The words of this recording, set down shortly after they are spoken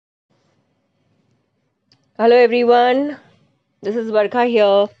Hello everyone, this is Varkha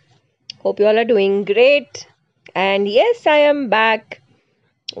here. Hope you all are doing great. And yes, I am back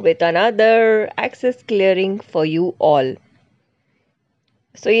with another access clearing for you all.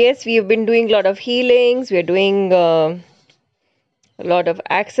 So, yes, we have been doing a lot of healings, we are doing a lot of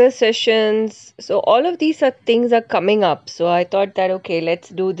access sessions. So, all of these things are coming up. So, I thought that okay, let's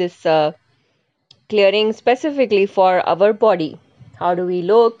do this clearing specifically for our body. How do we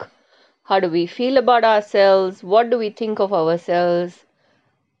look? How do we feel about ourselves? What do we think of ourselves?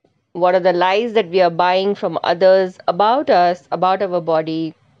 What are the lies that we are buying from others about us, about our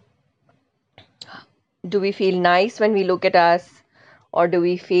body? Do we feel nice when we look at us? Or do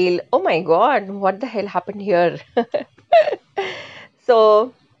we feel, oh my God, what the hell happened here?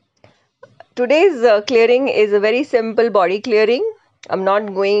 So, today's clearing is a very simple body clearing. I'm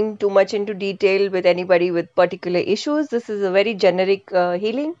not going too much into detail with anybody with particular issues. This is a very generic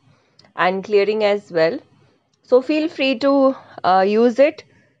healing and clearing as well. So, feel free to use it,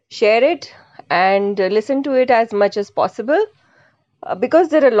 share it, and listen to it as much as possible. Because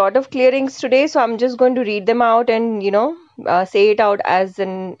there are a lot of clearings today, so I'm just going to read them out and say it out as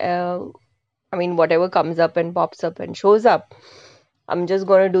whatever comes up and pops up and shows up. I'm just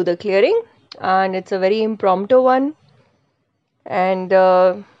going to do the clearing, and it's a very impromptu one. And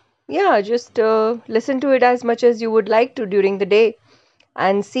yeah, just listen to it as much as you would like to during the day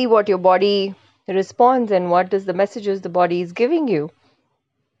and see what your body responds and what is the messages the body is giving you.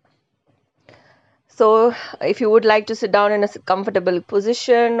 So, if you would like to sit down in a comfortable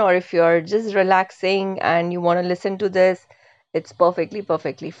position, or if you're just relaxing and you want to listen to this, it's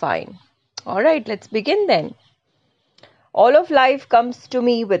perfectly fine. All right, let's begin then. All of life comes to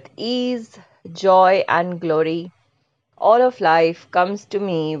me with ease, joy, and glory. All of life comes to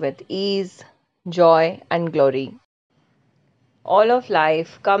me with ease, joy, and glory. All of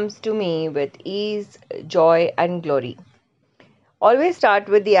life comes to me with ease, joy, and glory. Always start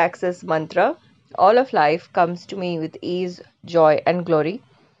with the Access mantra. All of life comes to me with ease, joy, and glory.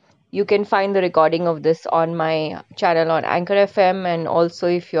 You can find the recording of this on my channel on Anchor FM, and also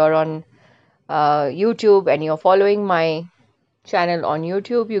if you're on YouTube and you're following my channel on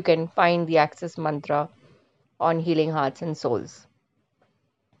YouTube, you can find the Access mantra on Healing Hearts and Souls.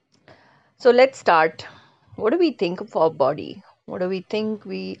 So let's start. What do we think of our body? What do we think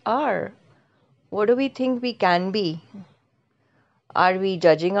we are? What do we think we can be? Are we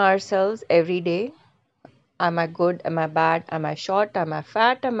judging ourselves every day? Am I good? Am I bad? Am I short? Am I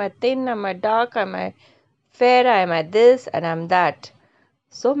fat? Am I thin? Am I dark? Am I fair? Am I this? And I'm that.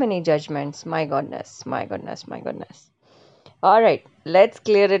 So many judgments. My goodness, my goodness, my goodness. All right, let's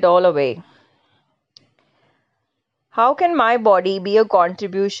clear it all away. How can my body be a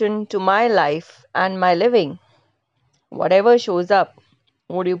contribution to my life and my living? Whatever shows up,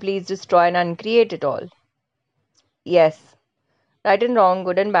 would you please destroy and uncreate it all? Yes. Right and wrong,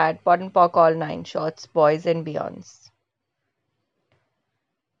 good and bad, pot and pock, all nine shorts, boys and beyonds.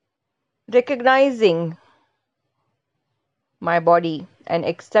 Recognizing my body and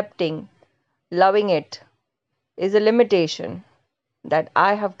accepting, loving it is a limitation that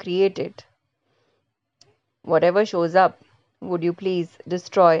I have created. Whatever shows up, would you please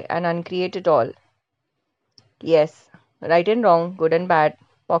destroy and uncreate it all? Yes, right and wrong, good and bad,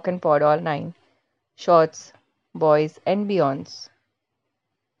 pock and pod, all nine, shorts, boys and beyonds.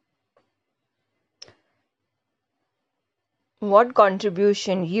 What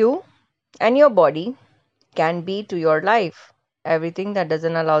contribution you and your body can be to your life? Everything that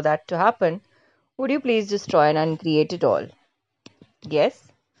doesn't allow that to happen, would you please destroy and uncreate it all? Yes,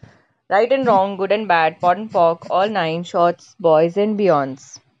 right and wrong, good and bad, pot and pock, all nine, shorts, boys and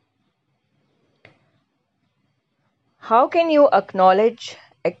beyonds. How can you acknowledge,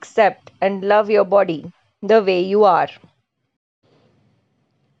 accept, and love your body the way you are?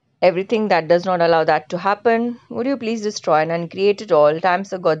 Everything that does not allow that to happen, would you please destroy and uncreate it all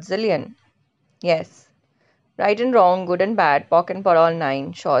times a godzillion? Yes. Right and wrong, good and bad, pock and pot, all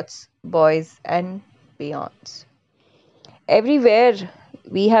nine, shorts, boys and beyonds. Everywhere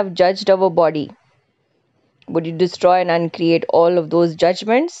we have judged our body, would you destroy and uncreate all of those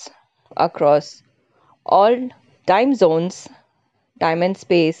judgments across all time zones, time and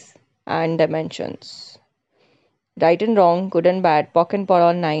space, and dimensions? Right and wrong, good and bad, pock and pot,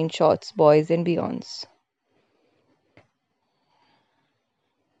 all nine, shorts, boys and beyonds.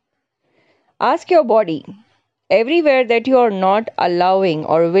 Ask your body, everywhere that you are not allowing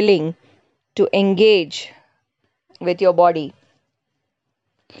or willing to engage with your body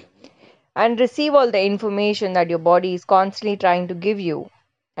and receive all the information that your body is constantly trying to give you,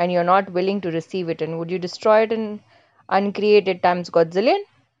 and you're not willing to receive it, and would you destroy it and uncreate it times godzillion?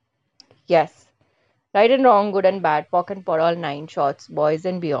 Yes. Right and wrong, good and bad, POC and POD, all nine shorts, boys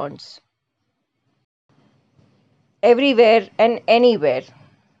and beyonds. Everywhere and anywhere,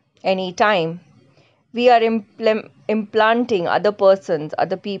 anytime, we are implanting other persons,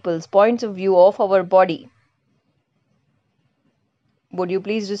 other people's points of view of our body. Would you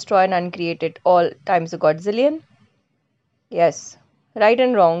please destroy and uncreate it all times a godzillion? Yes. Right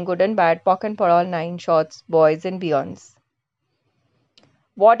and wrong, good and bad, POC and POD, all nine shorts, boys and beyonds.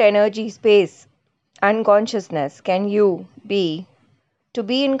 What energy, space, and consciousness can you be to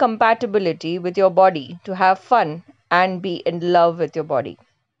be in compatibility with your body, to have fun and be in love with your body?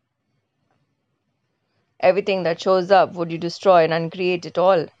 Everything that shows up, would you destroy and uncreate it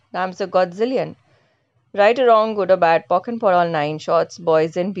all? Times a godzillion. Right or wrong, good or bad, POC and POD, all nine shorts,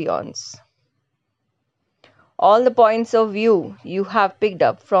 boys and beyonds. All the points of view you have picked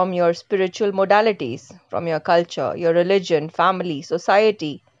up from your spiritual modalities, from your culture, your religion, family,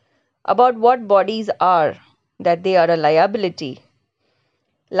 society, about what bodies are, that they are a liability,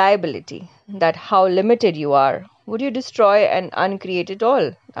 that how limited you are. Would you destroy and uncreate it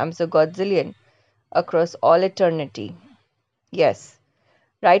all? Times a godzillion across all eternity. Yes.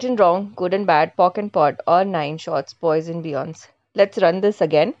 Right and wrong, good and bad, POC and POD, all nine shorts, boys and beyonds. Let's run this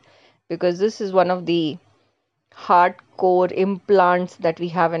again because this is one of the hardcore implants that we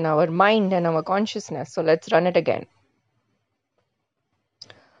have in our mind and our consciousness. So let's run it again.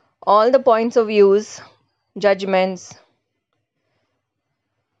 All the points of views, judgments,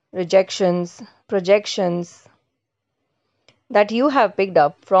 rejections, projections that you have picked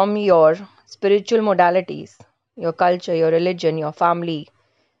up from your spiritual modalities, your culture, your religion, your family,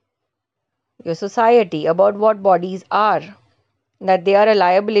 your society about what bodies are, that they are a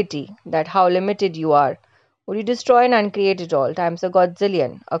liability, that how limited you are. Would you destroy and uncreate it all times a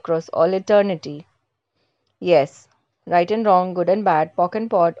godzillion across all eternity? Yes. Right and wrong, good and bad, POC and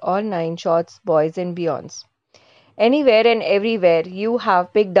POD, all nine shorts, boys and beyonds. Anywhere and everywhere you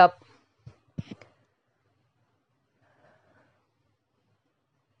have picked up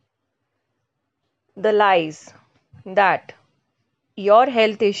the lies that your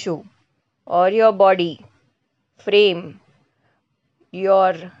health issue or your body frame,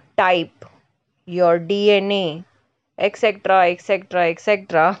 your type, your DNA, etc., etc.,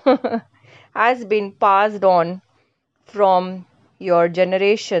 etc., has been passed on from your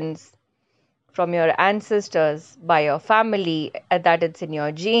generations, from your ancestors, by your family, that it's in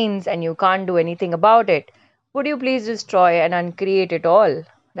your genes and you can't do anything about it. Would you please destroy and uncreate it all?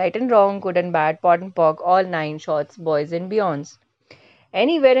 Right and wrong, good and bad, POD and POC, all nine shorts, boys and beyonds.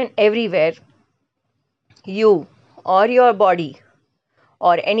 Anywhere and everywhere, you or your body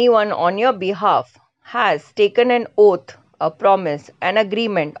or anyone on your behalf has taken an oath, a promise, an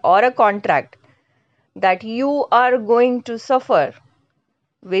agreement, or a contract that you are going to suffer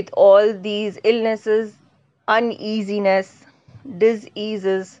with all these illnesses, uneasiness,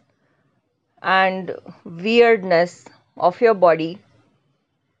 diseases, and weirdness of your body,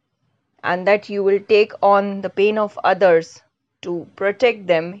 and that you will take on the pain of others to protect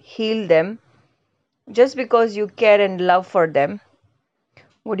them, heal them, just because you care and love for them.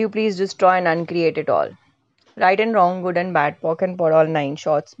 Would you please destroy and uncreate it all? Right and wrong, good and bad, POC and POD, all nine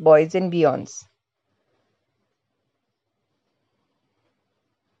shorts, boys and beyonds.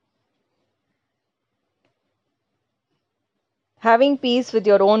 Having peace with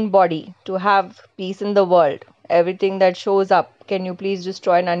your own body, to have peace in the world, everything that shows up, can you please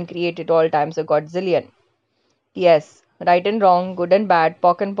destroy and uncreate it all times a godzillion? Yes. Right and wrong, good and bad,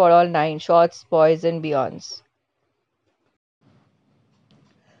 POC and POD, all nine shorts, boys and beyonds.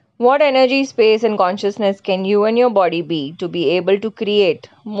 What energy, space, and consciousness can you and your body be to be able to create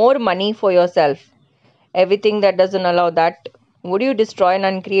more money for yourself? Everything that doesn't allow that, would you destroy and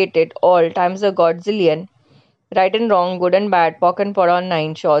uncreate it all times a godzillion? Right and wrong, good and bad, POC and POD, all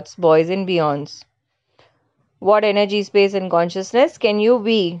nine shorts, boys and beyonds. What energy, space, and consciousness can you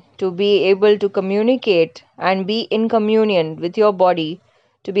be to be able to communicate and be in communion with your body,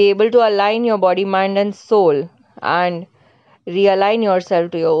 to be able to align your body, mind, and soul, and realign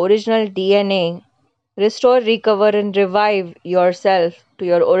yourself to your original DNA, restore, recover, and revive yourself to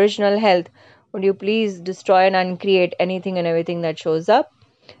your original health? Would you please destroy and uncreate anything and everything that shows up?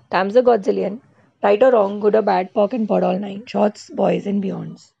 Times a godzillion. Right or wrong, good or bad, POC and POD, all nine shorts, boys and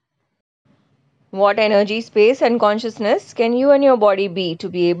beyonds. What energy, space, and consciousness can you and your body be to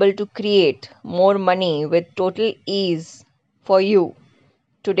be able to create more money with total ease for you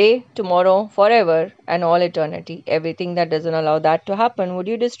today, tomorrow, forever, and all eternity? Everything that doesn't allow that to happen, would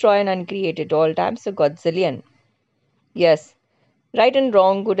you destroy and uncreate it all times a godzillion? Yes. Right and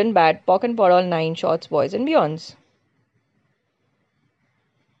wrong, good and bad, POC and POD, all nine shorts, boys and beyonds.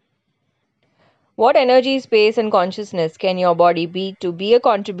 What energy, space, and consciousness can your body be to be a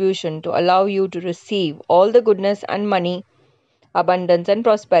contribution to allow you to receive all the goodness and money, abundance, and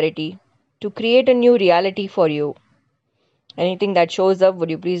prosperity to create a new reality for you? Anything that shows up, would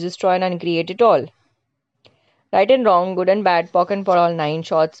you please destroy and uncreate it all? Right and wrong, good and bad, POC and POD, all nine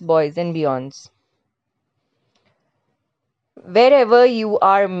shorts, boys and beyonds. Wherever you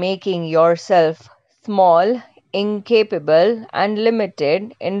are making yourself small, incapable, and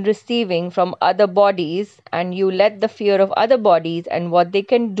limited in receiving from other bodies, and you let the fear of other bodies and what they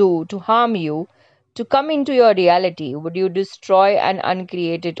can do to harm you to come into your reality, would you destroy and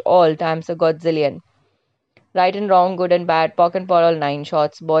uncreate it all times a godzillion? Right and wrong, good and bad, POC and POD, all nine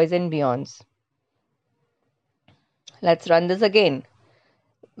shorts, boys and beyonds. Let's run this again.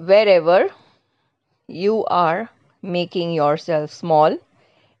 Wherever you are making yourself small,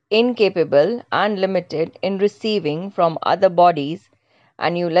 incapable, and limited in receiving from other bodies,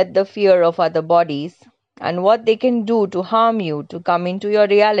 and you let the fear of other bodies and what they can do to harm you to come into your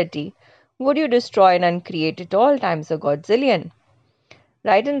reality, would you destroy and uncreate it all times a godzillion?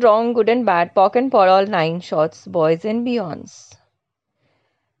 Right and wrong, good and bad, POC and POD, all nine shorts, boys and beyonds.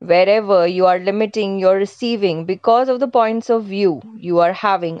 Wherever you are limiting your receiving because of the points of view you are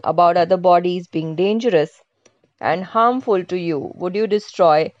having about other bodies being dangerous and harmful to you, would you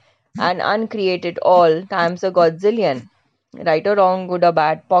destroy and uncreate it all times a godzillion? Right or wrong, good or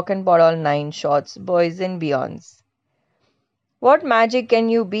bad, POC and POD, all nine shorts, boys and beyonds. What magic can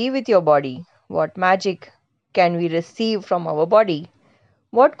you be with your body? What magic can we receive from our body?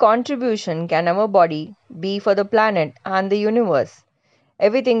 What contribution can our body be for the planet and the universe?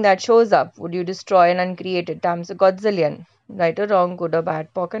 Everything that shows up, would you destroy and uncreate it times a godzillion? Right or wrong, good or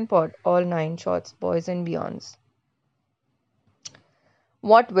bad, POC and POD, all nine shorts, boys and beyonds.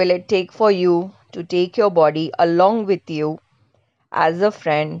 What will it take for you to take your body along with you as a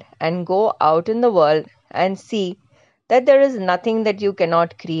friend and go out in the world and see that there is nothing that you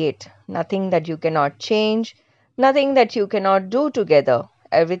cannot create, nothing that you cannot change, nothing that you cannot do together?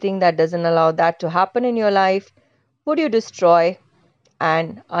 Everything that doesn't allow that to happen in your life, would you destroy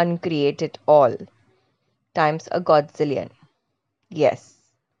and uncreate it all times a godzillion? Yes.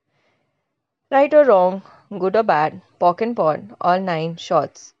 Right or wrong, good or bad, POC and POD, all nine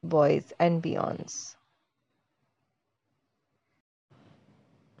shorts, boys and beyonds.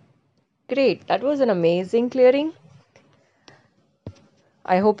 Great, that was an amazing clearing.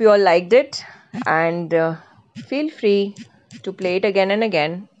 I hope you all liked it, and feel free to play it again and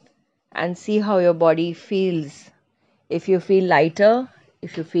again and see how your body feels. If you feel lighter,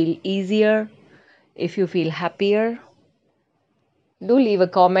 if you feel easier, if you feel happier, do leave a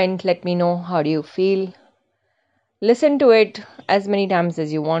comment. Let me know how do you feel. Listen to it as many times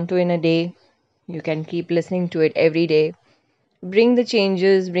as you want to in a day. You can keep listening to it every day. Bring the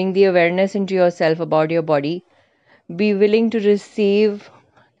changes, bring the awareness into yourself about your body. Be willing to receive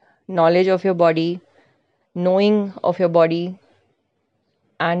knowledge of your body, knowing of your body,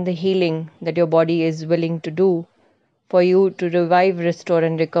 and the healing that your body is willing to do for you to revive, restore,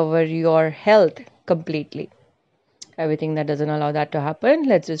 and recover your health completely. Everything that doesn't allow that to happen,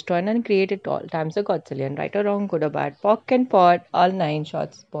 let's destroy and create it all times a godzillion. Right or wrong, good or bad, POC and POD, all nine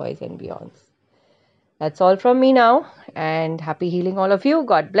shots, boys and beyonds. That's all from me now, and happy healing, all of you.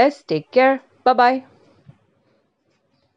 God bless. Take care. Bye bye.